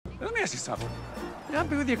me ask you something. You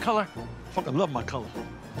happy with your color? Fucking love my color.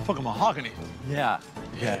 Fucking mahogany. Yeah,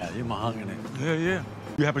 you're mahogany. Yeah.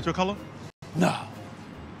 You happy with your color? No.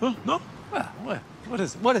 Huh? No? Well, what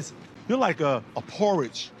is it? What is it? You're like a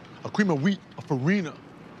porridge, a cream of wheat, a farina,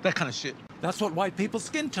 that kind of shit. That's what white people's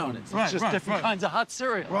skin tone is. Right, It's just right, different right. kinds of hot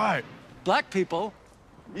cereal. Right. Black people,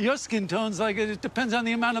 your skin tone's like, it depends on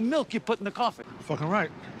the amount of milk you put in the coffee. Fucking right.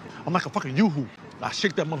 I'm like a fucking yoo-hoo. I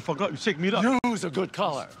shake that motherfucker up, you shake me up. You's a good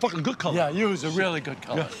color. Fucking good color. Yeah, you's a really good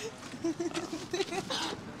color. Yeah.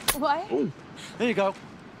 What? Ooh. There you go.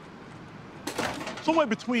 Somewhere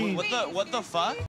between... What the fuck?